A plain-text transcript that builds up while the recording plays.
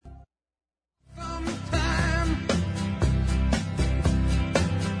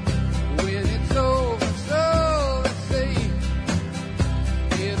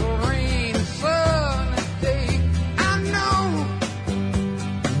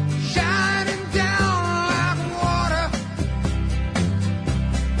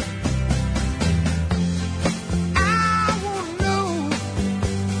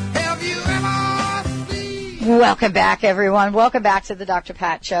Welcome back, everyone. Welcome back to the Dr.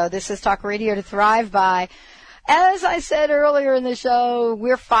 Pat Show. This is Talk Radio to Thrive By. As I said earlier in the show,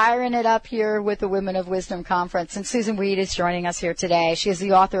 we're firing it up here with the Women of Wisdom Conference, and Susun Weed is joining us here today. She is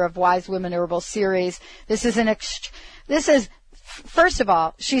the author of Wise Women Herbal Series. First of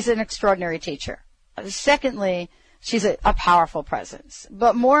all, she's an extraordinary teacher. Secondly, she's a powerful presence.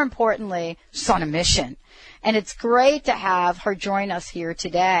 But more importantly, she's on a mission. And it's great to have her join us here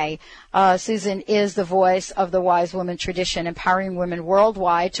today. Susun is the voice of the Wise Woman tradition, empowering women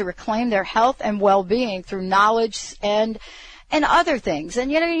worldwide to reclaim their health and well-being through knowledge and other things.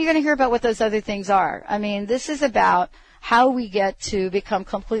 And, you're going to hear about what those other things are. I mean, this is about how we get to become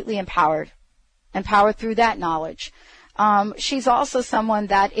completely empowered through that knowledge. She's also someone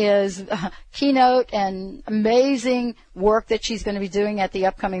that is keynote and amazing work that she's going to be doing at the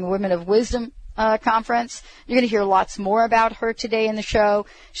upcoming Women of Wisdom conference. You're going to hear lots more about her today in the show.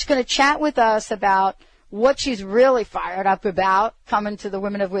 She's going to chat with us about what she's really fired up about coming to the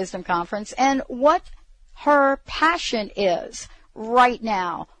Women of Wisdom conference and what her passion is right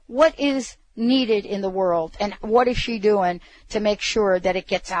now. What is needed in the world, and what is she doing to make sure that it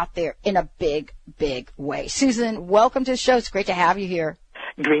gets out there in a big, big way? Susun, welcome to the show. It's great to have you here.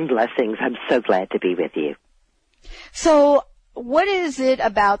 Green blessings. I'm so glad to be with you. So what is it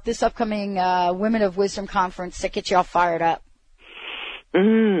about this upcoming Women of Wisdom conference that gets you all fired up?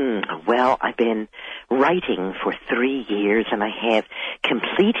 Well, I've been writing for 3 years, and I have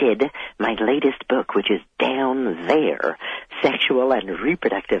completed my latest book, which is Down There, Sexual and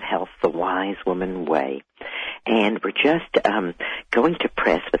Reproductive Health, The Wise Woman Way. And we're just going to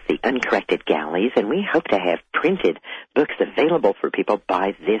press with the Uncorrected Galleys, and we hope to have printed books available for people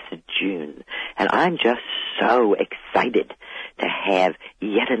by this June. And I'm just so excited to have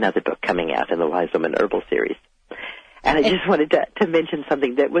yet another book coming out in the Wise Woman Herbal Series. And I just wanted to mention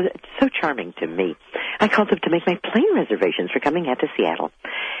something that was so charming to me. I called up to make my plane reservations for coming out to Seattle.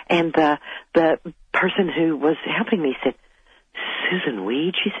 And the person who was helping me said, "Susun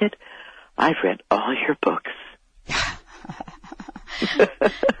Weed," she said, "I've read all your books."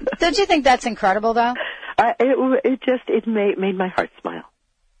 Don't you think that's incredible, though? It made my heart smile.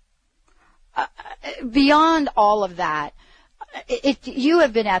 Beyond all of that, you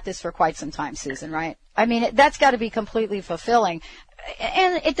have been at this for quite some time, Susun, right? I mean, that's got to be completely fulfilling.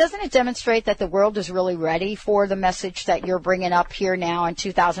 And doesn't it demonstrate that the world is really ready for the message that you're bringing up here now in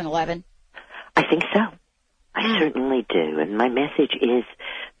 2011? I think so. I certainly do. And my message is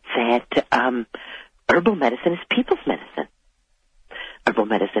that herbal medicine is people's medicine. Herbal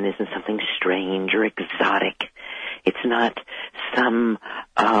medicine isn't something strange or exotic. It's not some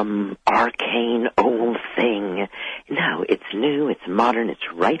arcane old thing. No, it's new, it's modern, it's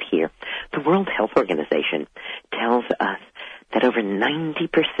right here. The World Health Organization tells us that over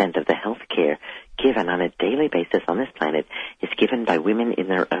 90% of the health care given on a daily basis on this planet is given by women in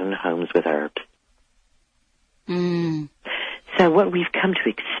their own homes with herbs. So what we've come to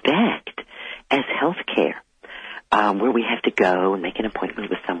expect as health care, where we have to go and make an appointment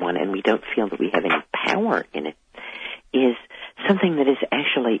with someone and we don't feel that we have any power in it, is something that is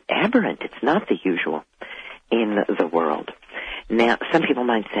actually aberrant. It's not the usual in the world. Now, some people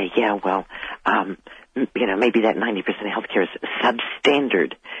might say, yeah, well, maybe that 90% of healthcare is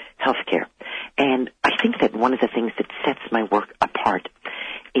substandard healthcare. And I think that one of the things that sets my work apart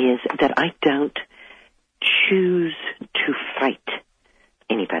is that I don't choose to fight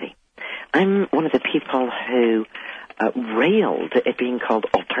anybody. I'm one of the people who railed at being called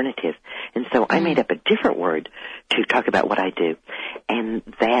alternative, and so I made up a different word to talk about what I do, and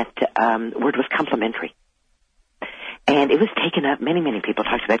that word was complementary. And it was taken up, many people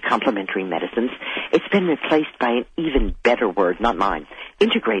talked about complementary medicines. It's been replaced by an even better word, not mine,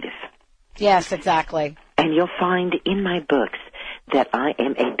 integrative. Yes, exactly. And you'll find in my books that I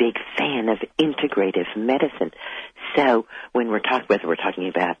am a big fan of integrative medicine. So when whether we're talking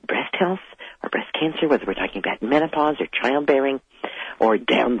about breast health or breast cancer, whether we're talking about menopause or childbearing or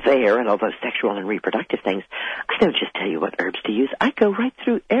down there and all those sexual and reproductive things, I don't just tell you what herbs to use. I go right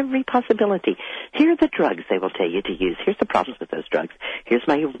through every possibility. Here are the drugs they will tell you to use. Here's the problems with those drugs. Here's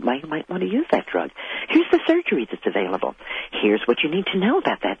why you might want to use that drug. Here's the surgery that's available. Here's what you need to know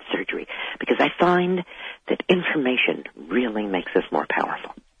about that surgery. Because I find that information really makes us more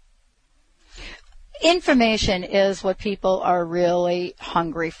powerful. Information is what people are really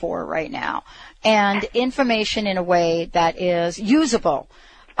hungry for right now, and information in a way that is usable.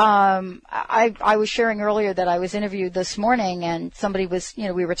 I was sharing earlier that I was interviewed this morning, and somebody was,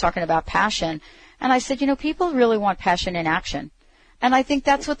 we were talking about passion, and I said, people really want passion in action, and I think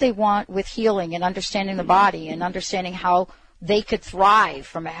that's what they want with healing and understanding the body and understanding how they could thrive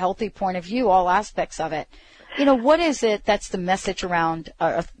from a healthy point of view, all aspects of it. What is it that's the message around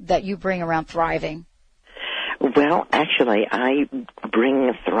that you bring around thriving? Well, actually, I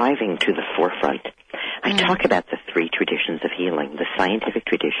bring thriving to the forefront. I talk about the three traditions of healing: the scientific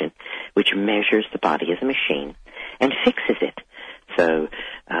tradition, which measures the body as a machine and fixes it. So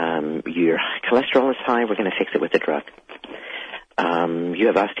your cholesterol is high, we're going to fix it with a drug. You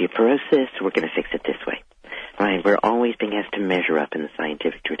have osteoporosis, we're going to fix it this way. Right? We're always being asked to measure up in the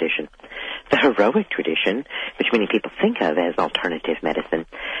scientific tradition. The heroic tradition, which many people think of as alternative medicine,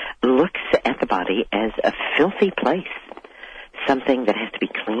 looks at the body as a filthy place, something that has to be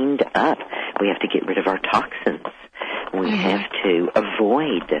cleaned up. We have to get rid of our toxins. We have to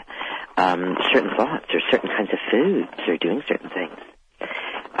avoid certain thoughts or certain kinds of foods or doing certain things.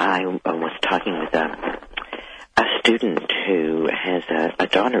 I was talking with a student who has a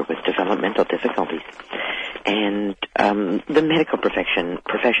daughter with developmental difficulties, and the medical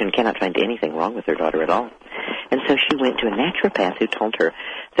profession cannot find anything wrong with her daughter at all. And so she went to a naturopath who told her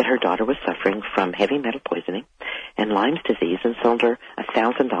that her daughter was suffering from heavy metal poisoning and Lyme's disease, and sold her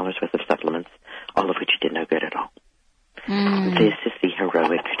 $1,000 worth of supplements, all of which did no good at all. This is the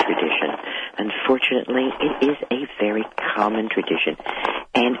heroic tradition. Unfortunately, it is a very common tradition,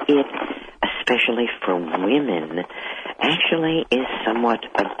 and it, especially for women, actually is somewhat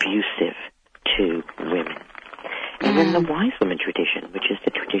abusive to women. And then the wise woman tradition, which is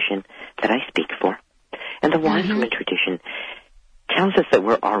the tradition that I speak for. And the wise woman tradition tells us that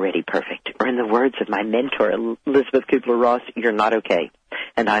we're already perfect. Or in the words of my mentor, Elizabeth Kubler-Ross, you're not okay.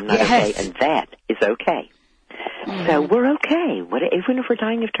 And I'm not okay, and that is okay. So we're okay. Even if we're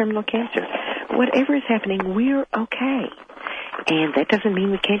dying of terminal cancer, whatever is happening, we're okay. And that doesn't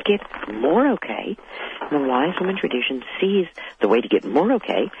mean we can't get more okay. The wise woman tradition sees the way to get more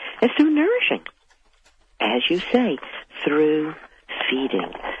okay is through nourishing. As you say, through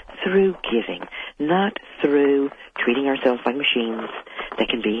feeding, through giving, not through treating ourselves like machines that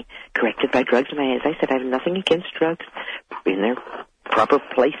can be corrected by drugs. And as I said, I have nothing against drugs in their proper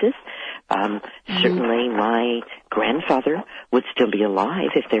places. Certainly my grandfather would still be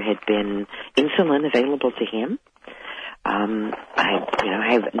alive if there had been insulin available to him.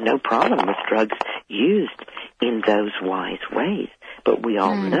 I have no problem with drugs used in those wise ways, but we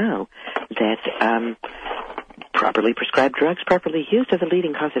all know that properly prescribed drugs, properly used, are the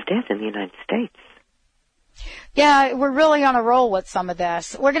leading cause of death in the United States. Yeah, we're really on a roll with some of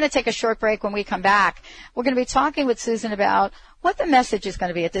this. We're going to take a short break. When we come back, we're going to be talking with Susan about what the message is going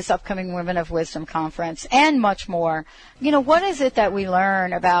to be at this upcoming Women of Wisdom conference and much more. What is it that we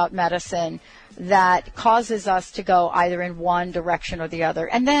learn about medicine that causes us to go either in one direction or the other?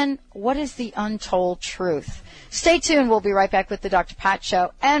 And then what is the untold truth? Stay tuned. We'll be right back with the Dr. Pat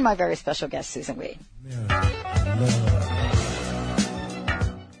Show and my very special guest, Susan Weed.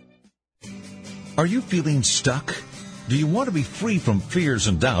 Are you feeling stuck? Do you want to be free from fears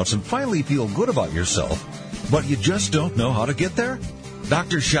and doubts and finally feel good about yourself, but you just don't know how to get there?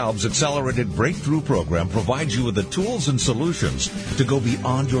 Dr. Schaub's Accelerated Breakthrough Program provides you with the tools and solutions to go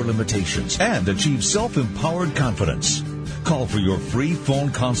beyond your limitations and achieve self-empowered confidence. Call for your free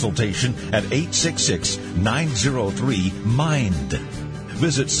phone consultation at 866-903-MIND.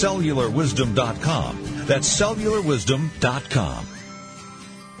 Visit cellularwisdom.com. That's cellularwisdom.com.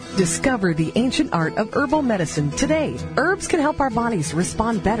 Discover the ancient art of herbal medicine today. Herbs can help our bodies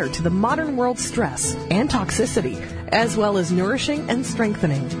respond better to the modern world's stress and toxicity, as well as nourishing and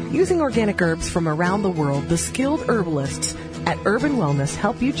strengthening. Using organic herbs from around the world, the skilled herbalists at Urban Wellness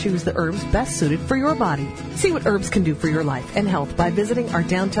help you choose the herbs best suited for your body. See what herbs can do for your life and health by visiting our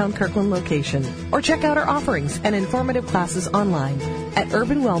downtown Kirkland location, or check out our offerings and informative classes online at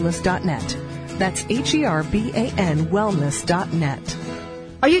urbanwellness.net. That's HERBAN wellness.net.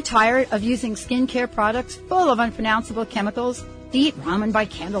 Are you tired of using skincare products full of unpronounceable chemicals? Eat ramen by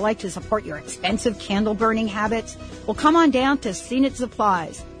candlelight to support your expensive candle-burning habits? Well, come on down to Zenith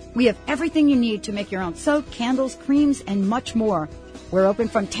Supplies. We have everything you need to make your own soap, candles, creams, and much more. We're open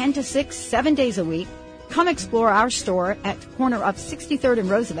from 10 to 6, 7 days a week. Come explore our store at the corner of 63rd and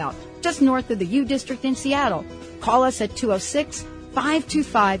Roosevelt, just north of the U District in Seattle. Call us at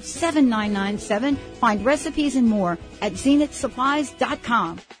 206-525-7997. Find recipes and more at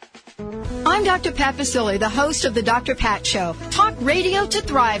zenithsupplies.com. I'm Dr. Pat Basile, the host of the Dr. Pat Show. Talk radio to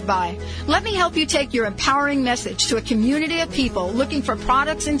thrive by. Let me help you take your empowering message to a community of people looking for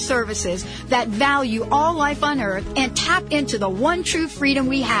products and services that value all life on earth and tap into the one true freedom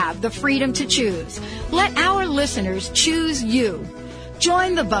we have, the freedom to choose. Let our listeners choose you.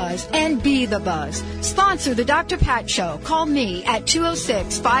 Join the buzz and be the buzz. Sponsor the Dr. Pat Show. Call me at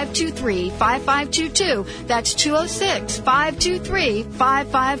 206-523-5522. That's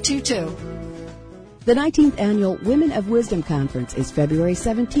 206-523-5522. The 19th Annual Women of Wisdom Conference is February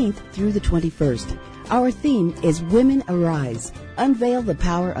 17th through the 21st. Our theme is Women Arise, Unveil the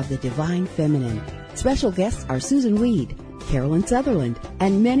Power of the Divine Feminine. Special guests are Susan Weed, Carolyn Sutherland,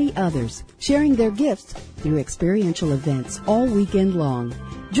 and many others, sharing their gifts through experiential events all weekend long.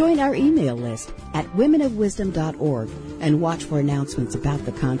 Join our email list at womenofwisdom.org and watch for announcements about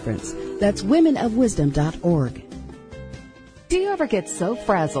the conference. That's womenofwisdom.org. Do you ever get so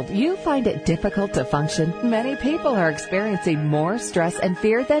frazzled you find it difficult to function? Many people are experiencing more stress and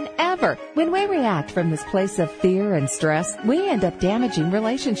fear than ever. When we react from this place of fear and stress, we end up damaging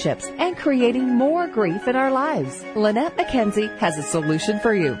relationships and creating more grief in our lives. Lynette McKenzie has a solution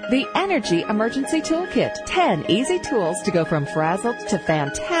for you. The Energy Emergency Toolkit. 10 easy tools to go from frazzled to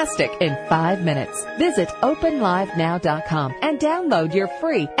fantastic in 5 minutes. Visit openlivenow.com and download your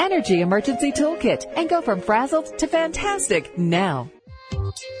free Energy Emergency Toolkit and go from frazzled to fantastic now.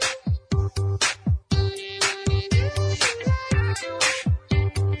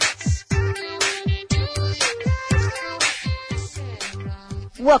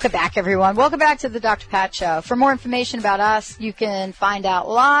 Welcome back, everyone. Welcome back to the Dr. Pat Show. For more information about us, you can find out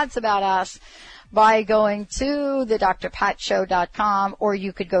lots about us by going to thedrpatshow.com, or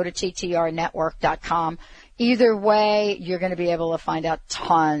you could go to ttrnetwork.com. Either way, you're going to be able to find out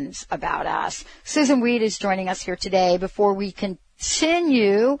tons about us. Susan Weed is joining us here today. Before we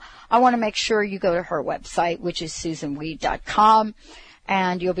continue, I want to make sure you go to her website, which is susanweed.com,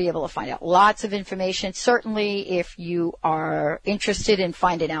 and you'll be able to find out lots of information. Certainly, if you are interested in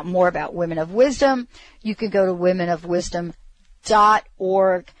finding out more about Women of Wisdom, you can go to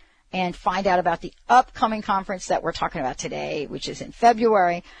womenofwisdom.org and find out about the upcoming conference that we're talking about today, which is in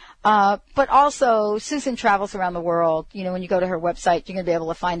February. But also, Susan travels around the world. You know, when you go to her website, you're going to be able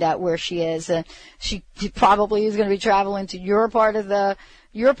to find out where she is. She probably is going to be traveling to your part of the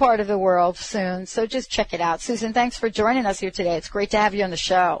world soon. So just check it out. Susan, thanks for joining us here today. It's great to have you on the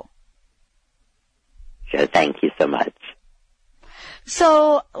show. Sure, thank you so much.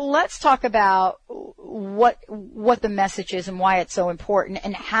 So let's talk about what the message is and why it's so important,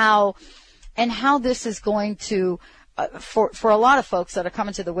 and how this is going to, for a lot of folks that are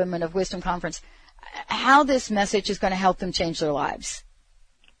coming to the Women of Wisdom Conference, how this message is going to help them change their lives.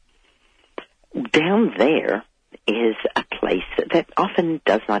 Down there is a place that often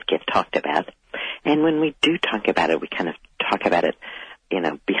does not get talked about. And when we do talk about it, we kind of talk about it,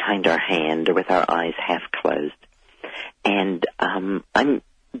 behind our hand or with our eyes half closed. And I'm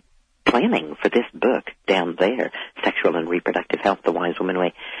planning for this book, Down There, Sexual and Reproductive Health, The Wise Woman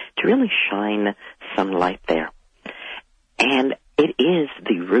Way, to really shine some light there. And it is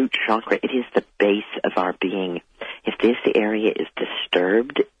the root chakra. It is the base of our being. If this area is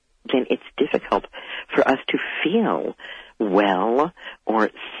disturbed, then it's difficult for us to feel well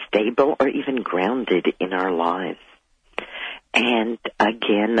or stable or even grounded in our lives. And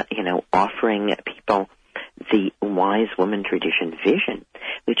again, offering people the Wise Woman Tradition vision,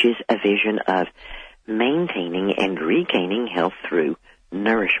 which is a vision of maintaining and regaining health through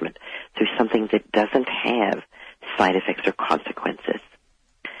nourishment, through something that doesn't have side effects or consequences.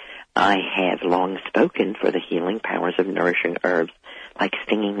 I have long spoken for the healing powers of nourishing herbs like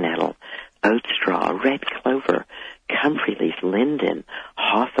stinging nettle, oat straw, red clover, comfrey leaf, linden,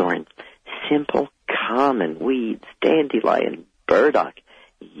 hawthorn, simple, common weeds, dandelion, burdock,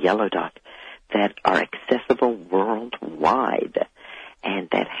 yellow dock, that are accessible worldwide and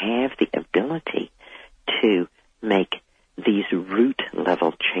that have the ability to make these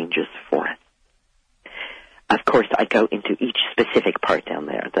root-level changes for us. Of course, I go into each specific part down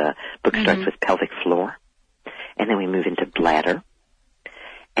there. The book starts with pelvic floor, and then we move into bladder.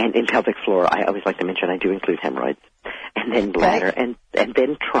 And in pelvic floor, I always like to mention I do include hemorrhoids, and then bladder, and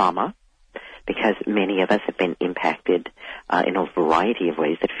then trauma, because many of us have been impacted in a variety of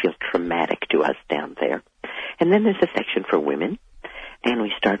ways that feel traumatic to us down there. And then there's a section for women, and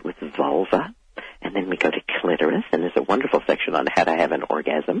we start with vulva, and then we go to clitoris, and there's a wonderful section on how to have an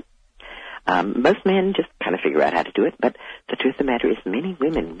orgasm. Most men just kind of figure out how to do it, but the truth of the matter is many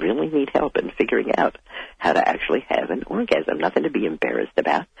women really need help in figuring out how to actually have an orgasm. Nothing to be embarrassed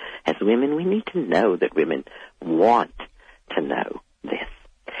about. As women, we need to know that women want to know this.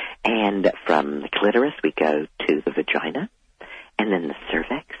 And from the clitoris, we go to the vagina, and then the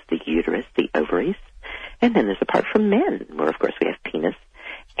cervix, the uterus, the ovaries, and then there's a part for men, where, of course, we have penis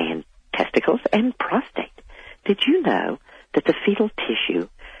and testicles and prostate. Did you know that the fetal tissue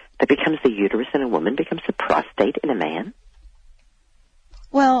that becomes the uterus in a woman becomes the prostate in a man?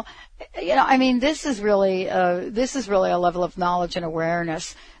 Well, this is really a level of knowledge and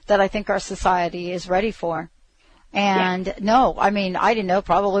awareness that I think our society is ready for. And no, I didn't know.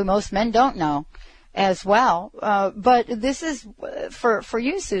 Probably most men don't know. as well. But this is for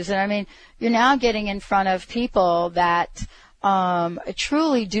you, Susan. I mean, you're now getting in front of people that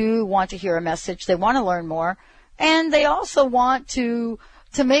truly do want to hear a message. They want to learn more, and they also want to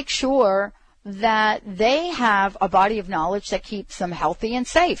make sure that they have a body of knowledge that keeps them healthy and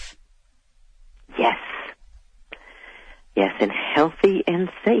safe. Yes. Yes, and healthy and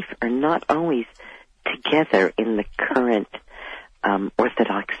safe are not always together in the current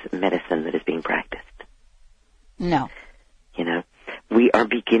orthodox medicine that is being practiced. No. You know, we are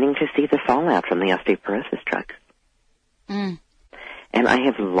beginning to see the fallout from the osteoporosis drugs. Mm. And I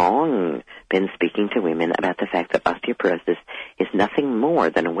have long been speaking to women about the fact that osteoporosis is nothing more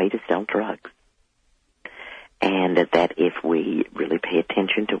than a way to sell drugs. And that if we really pay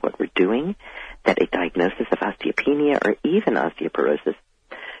attention to what we're doing, that a diagnosis of osteopenia or even osteoporosis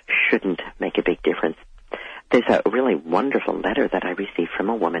shouldn't make a big difference. There's a really wonderful letter that I received from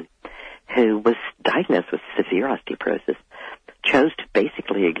a woman who was diagnosed with severe osteoporosis, chose to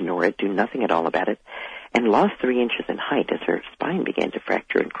basically ignore it, do nothing at all about it, and lost 3 inches in height as her spine began to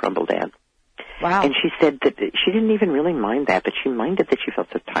fracture and crumble down. Wow. And she said that she didn't even really mind that, but she minded that she felt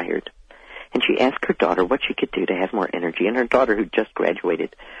so tired. And she asked her daughter what she could do to have more energy, and her daughter, who just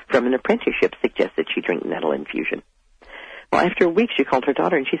graduated from an apprenticeship, suggested she drink nettle infusion. Well, after a week, she called her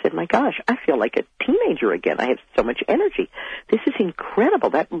daughter, and she said, "My gosh, I feel like a teenager again. I have so much energy. This is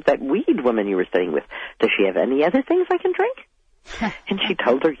incredible. That weed woman you were staying with, does she have any other things I can drink?" And she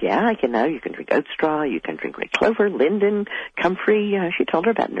told her, "Yeah, I can now. You can drink oat straw. You can drink red clover, linden, comfrey." She told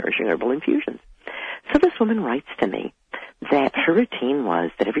her about nourishing herbal infusions. So this woman writes to me that her routine was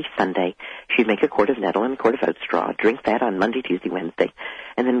that every Sunday she'd make a quart of nettle and a quart of oat straw, drink that on Monday, Tuesday, Wednesday,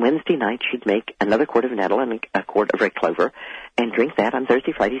 and then Wednesday night she'd make another quart of nettle and a quart of red clover and drink that on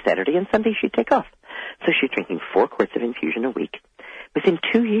Thursday, Friday, Saturday, and Sunday she'd take off. So she's drinking 4 quarts of infusion a week. Within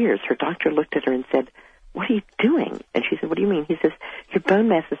 2 years, her doctor looked at her and said, "What are you doing?" And she said, "What do you mean?" He says, "Your bone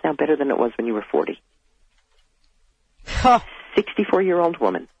mass is now better than it was when you were 40. 64-year-old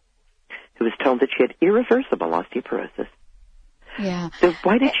woman who was told that she had irreversible osteoporosis. Yeah. So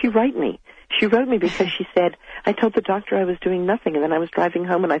why did she write me? She wrote me because she said, "I told the doctor I was doing nothing, and then I was driving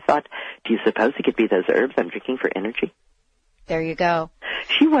home, and I thought, do you suppose it could be those herbs I'm drinking for energy?" There you go.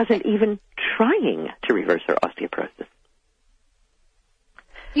 She wasn't even trying to reverse her osteoporosis.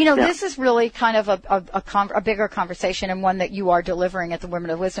 You know, No. this is really kind of a bigger conversation, and one that you are delivering at the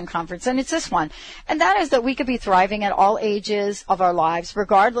Women of Wisdom Conference, and it's this one. And that is that we could be thriving at all ages of our lives,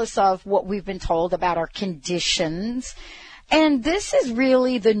 regardless of what we've been told about our conditions. And this is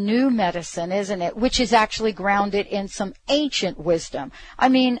really the new medicine, isn't it? Which is actually grounded in some ancient wisdom. I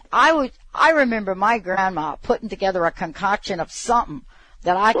mean, I remember my grandma putting together a concoction of something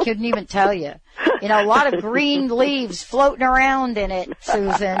that I couldn't even tell you. You know, a lot of green leaves floating around in it,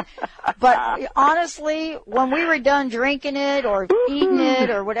 Susan. But honestly, when we were done drinking it or eating it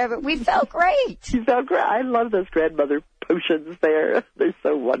or whatever, we felt great. You felt great. I love those grandmother potions there. They're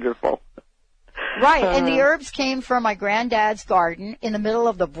so wonderful. Right, and the herbs came from my granddad's garden in the middle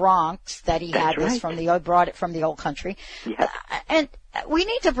of the Bronx that he had this right. brought it from the old country. Yes. And we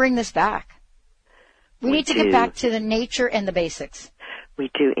need to bring this back. We need to get back to the nature and the basics. We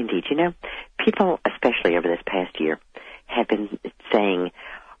do indeed. You know, people, especially over this past year, have been saying,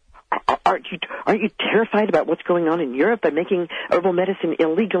 aren't you terrified about what's going on in Europe by making herbal medicine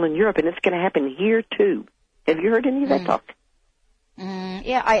illegal in Europe, and it's going to happen here too? Have you heard any of that talk?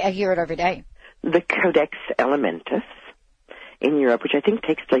 Yeah, I hear it every day. The Codex Alimentus in Europe, which I think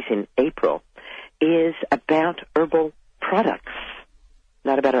takes place in April, is about herbal products,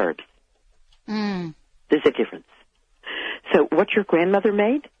 not about herbs. There's a difference. So what your grandmother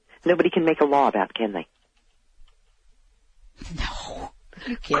made, nobody can make a law about, can they? No. Are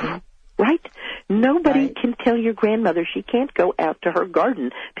you kidding? Right? Nobody can tell your grandmother she can't go out to her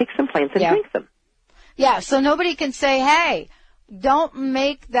garden, pick some plants, and drink them. Yeah, so nobody can say, hey, don't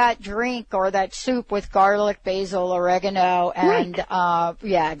make that drink or that soup with garlic, basil, oregano, and,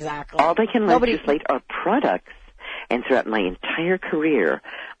 yeah, exactly. All they can legislate are products, and throughout my entire career,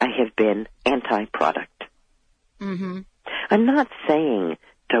 I have been anti-product. I'm not saying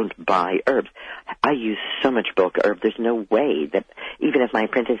don't buy herbs. I use so much bulk herb, there's no way that even if my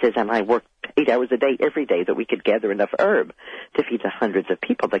apprentices and I worked 8 hours a day every day that we could gather enough herb to feed the hundreds of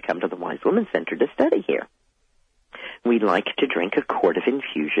people that come to the Wise Woman Center to study here. We like to drink a quart of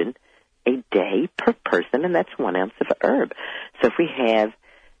infusion a day per person, and that's 1 ounce of herb. So if we have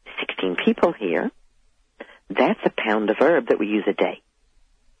 16 people here, that's a pound of herb that we use a day.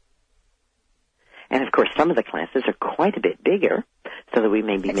 And, of course, some of the classes are quite a bit bigger, so that we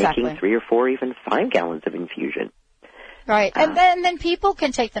may be making 3 or 4, even 5 gallons of infusion. Right. And then people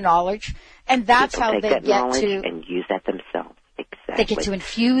can take the knowledge, and that's how they get to and use that themselves. Exactly. They get to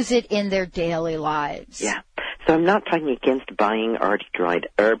infuse it in their daily lives. Yeah. So I'm not talking against buying already dried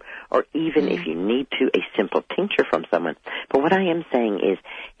herb, or even if you need to, a simple tincture from someone. But what I am saying is,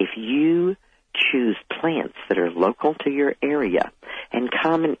 if you choose plants that are local to your area and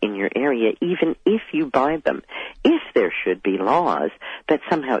common in your area, even if you buy them, if there should be laws that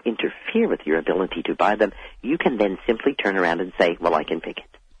somehow interfere with your ability to buy them, you can then simply turn around and say, well, I can pick it.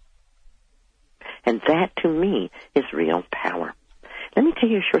 And that, to me, is real power. Let me tell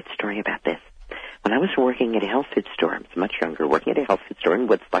you a short story about this. When I was working at a health food store, I was much younger, working at a health food store in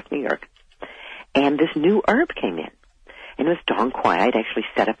Woodstock, New York, and this new herb came in. And it was Dong Quai. I'd actually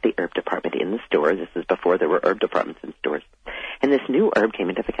set up the herb department in the store. This was before there were herb departments in stores. And this new herb came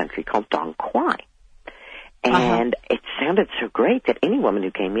into the country called Dong Quai. And it sounded so great that any woman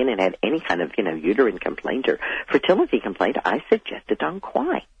who came in and had any kind of, uterine complaint or fertility complaint, I suggested Dong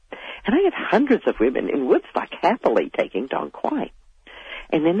Quai. And I had hundreds of women in Woodstock happily taking Dong Quai.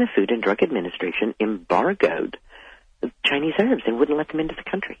 And then the Food and Drug Administration embargoed Chinese herbs and wouldn't let them into the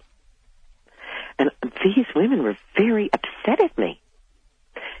country. And these women were very upset at me.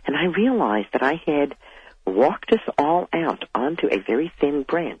 And I realized that I had walked us all out onto a very thin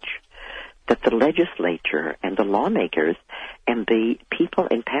branch, that the legislature and the lawmakers and the people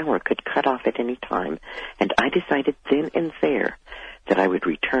in power could cut off at any time. And I decided then and there that I would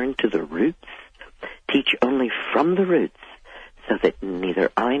return to the roots, teach only from the roots, so that neither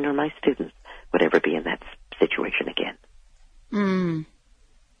I nor my students would ever be in that situation again.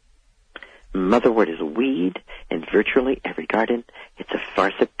 Motherwort is a weed in virtually every garden. It's a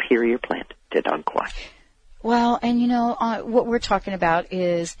far superior plant to Dong Quai. Well, and what we're talking about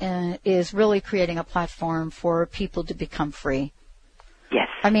is really creating a platform for people to become free. Yes.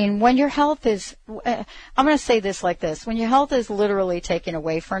 I mean, when your health is, I'm going to say this like this, when your health is literally taken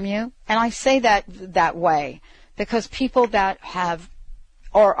away from you, and I say that way because people that have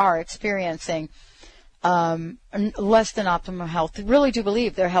or are experiencing less than optimal health really do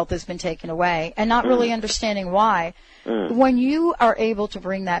believe their health has been taken away and not really understanding why. When you are able to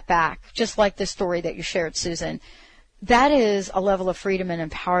bring that back, just like the story that you shared, Susan, that is a level of freedom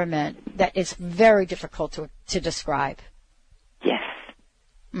and empowerment that is very difficult to describe. Yes.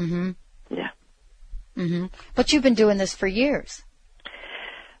 Yeah. But you've been doing this for years.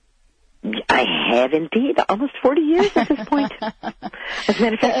 I have indeed, almost 40 years at this point. As a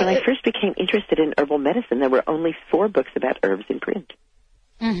matter of fact, when I first became interested in herbal medicine, there were only 4 books about herbs in print,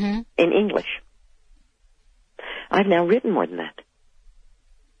 in English. I've now written more than that.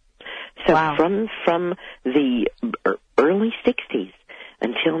 So from the early 60s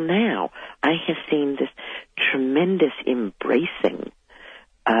until now, I have seen this tremendous embracing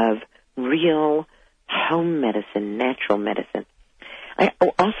of real home medicine, natural medicine. I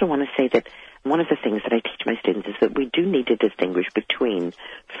also want to say that one of the things that I teach my students is that we do need to distinguish between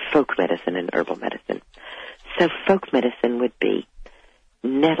folk medicine and herbal medicine. So folk medicine would be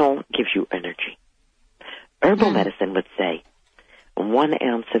nettle gives you energy. Herbal medicine would say 1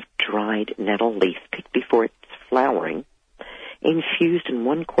 ounce of dried nettle leaf picked before it's flowering, infused in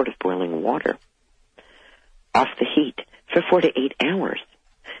 1 quart of boiling water, off the heat for 4 to 8 hours,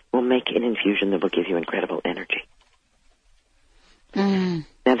 will make an infusion that will give you incredible energy.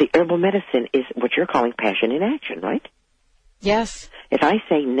 Now, the herbal medicine is what you're calling passion in action, right? Yes. If I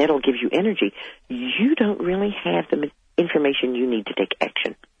say nettle gives you energy, you don't really have the information you need to take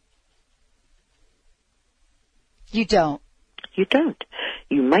action. You don't. You don't.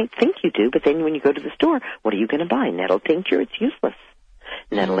 You might think you do, but then when you go to the store, what are you going to buy? Nettle tincture? It's useless.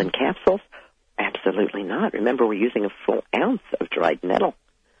 Nettle in capsules? Absolutely not. Remember, we're using a full ounce of dried nettle.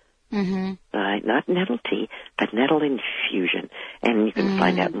 Not nettle tea, but nettle infusion. And you can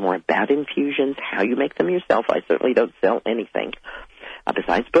find out more about infusions, how you make them yourself. I certainly don't sell anything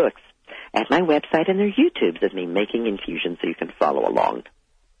besides books at my website, and there are YouTubes of me making infusions so you can follow along.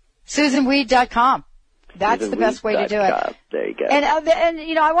 SusanWeed.com. That's the best way to do it. There you go. And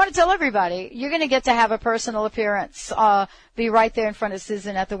I want to tell everybody, you're going to get to have a personal appearance. Be right there in front of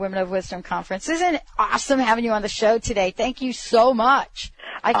Susan at the Women of Wisdom Conference. Susan, awesome having you on the show today. Thank you so much.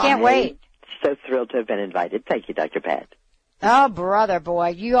 I can't wait. So thrilled to have been invited. Thank you, Dr. Pat. Oh, brother, boy,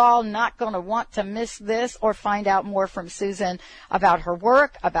 you all not going to want to miss this or find out more from Susan about her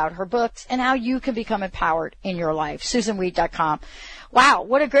work, about her books, and how you can become empowered in your life. SusanWeed.com. Wow,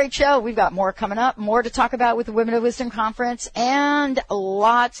 what a great show. We've got more coming up, more to talk about with the Women of Wisdom Conference, and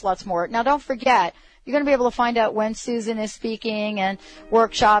lots more. Now, don't forget, you're going to be able to find out when Susan is speaking and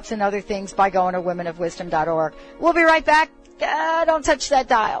workshops and other things by going to womenofwisdom.org. We'll be right back. Don't touch that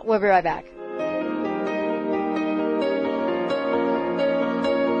dial. We'll be right back.